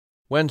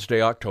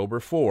Wednesday, October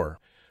 4.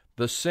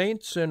 The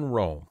Saints in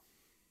Rome.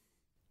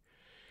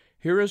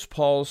 Here is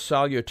Paul's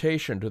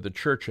salutation to the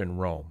church in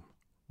Rome.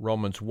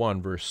 Romans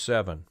 1, verse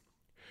 7.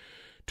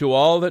 To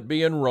all that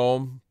be in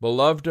Rome,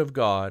 beloved of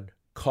God,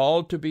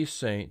 called to be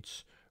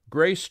saints,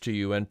 grace to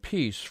you and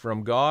peace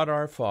from God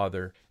our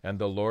Father and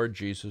the Lord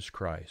Jesus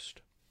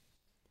Christ.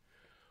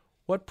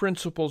 What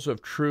principles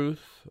of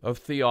truth, of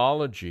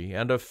theology,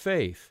 and of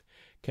faith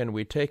can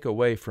we take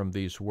away from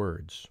these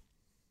words?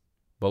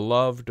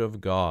 Beloved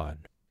of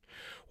God.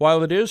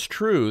 While it is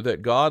true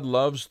that God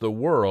loves the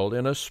world,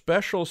 in a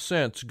special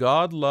sense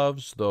God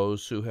loves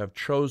those who have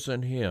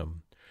chosen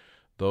Him,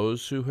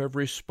 those who have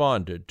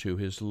responded to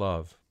His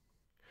love.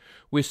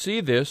 We see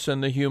this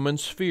in the human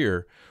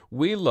sphere.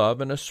 We love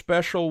in a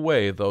special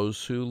way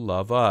those who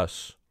love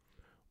us.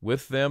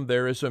 With them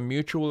there is a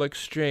mutual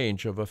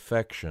exchange of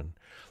affection.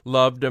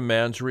 Love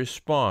demands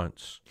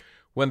response.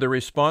 When the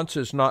response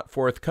is not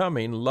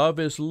forthcoming, love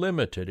is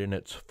limited in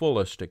its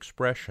fullest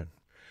expression.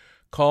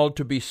 Called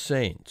to be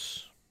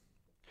saints.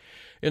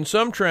 In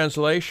some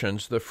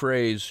translations, the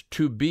phrase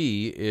to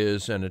be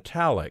is in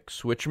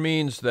italics, which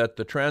means that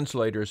the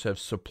translators have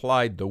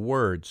supplied the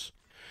words.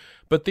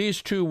 But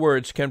these two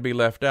words can be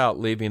left out,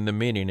 leaving the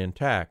meaning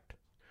intact.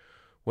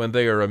 When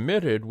they are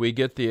omitted, we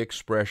get the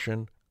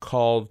expression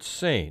called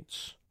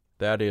saints,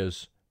 that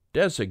is,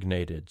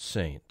 designated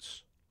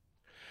saints.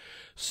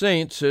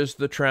 Saints is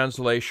the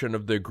translation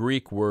of the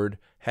Greek word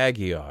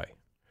hagioi,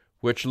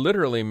 which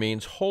literally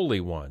means holy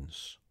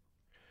ones.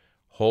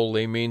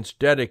 Holy means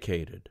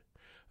dedicated.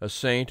 A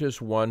saint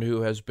is one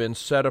who has been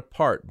set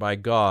apart by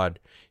God.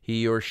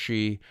 He or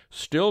she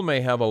still may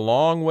have a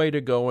long way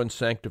to go in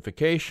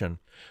sanctification,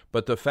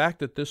 but the fact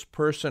that this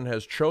person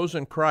has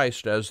chosen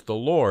Christ as the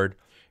Lord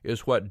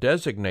is what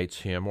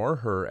designates him or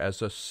her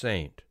as a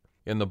saint,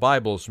 in the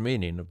Bible's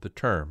meaning of the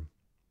term.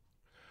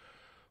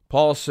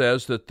 Paul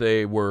says that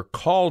they were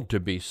called to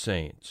be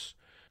saints.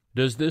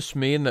 Does this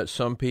mean that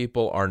some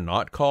people are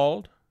not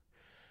called?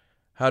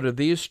 How do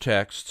these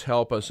texts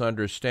help us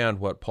understand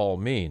what Paul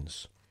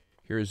means?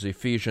 Here's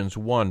Ephesians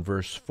 1,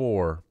 verse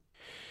 4.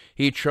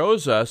 He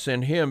chose us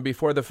in Him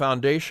before the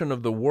foundation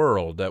of the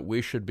world, that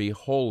we should be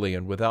holy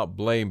and without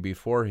blame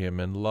before Him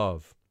in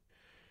love.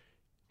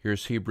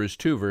 Here's Hebrews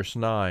 2, verse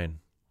 9.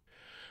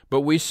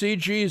 But we see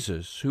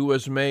Jesus, who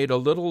was made a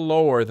little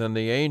lower than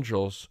the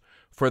angels,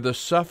 for the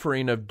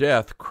suffering of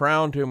death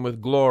crowned Him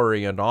with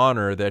glory and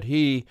honor, that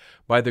He,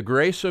 by the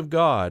grace of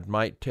God,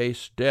 might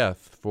taste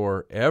death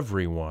for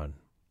everyone.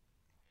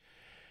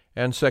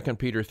 And 2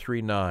 Peter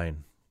 3:9.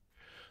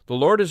 The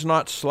Lord is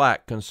not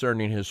slack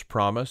concerning His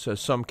promise,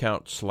 as some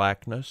count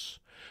slackness,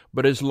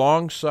 but is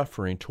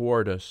long-suffering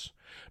toward us,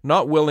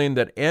 not willing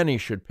that any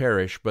should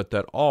perish, but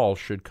that all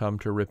should come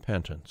to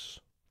repentance.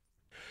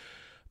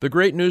 The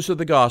great news of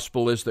the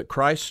gospel is that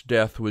Christ's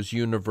death was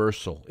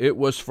universal. It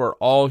was for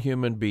all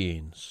human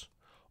beings.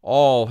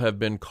 All have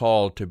been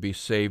called to be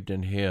saved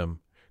in Him,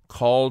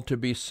 called to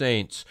be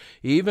saints,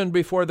 even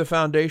before the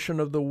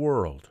foundation of the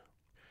world.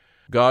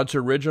 God's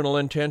original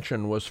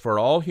intention was for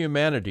all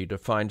humanity to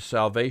find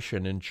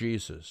salvation in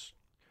Jesus.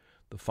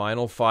 The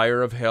final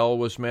fire of hell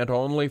was meant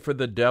only for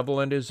the devil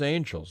and his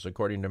angels,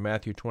 according to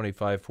Matthew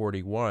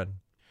 25:41.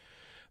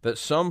 That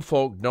some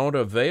folk don't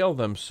avail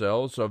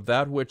themselves of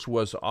that which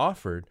was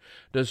offered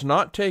does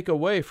not take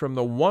away from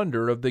the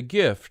wonder of the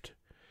gift,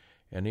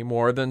 any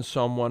more than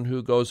someone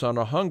who goes on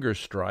a hunger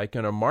strike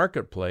in a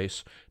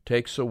marketplace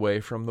takes away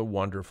from the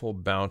wonderful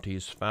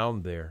bounties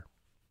found there.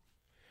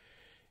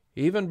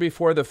 Even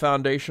before the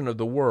foundation of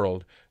the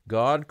world,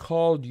 God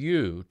called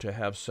you to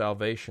have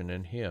salvation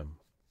in Him.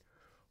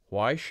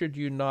 Why should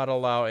you not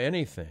allow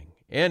anything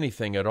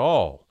at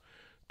all,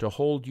 to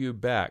hold you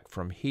back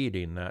from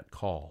heeding that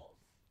call?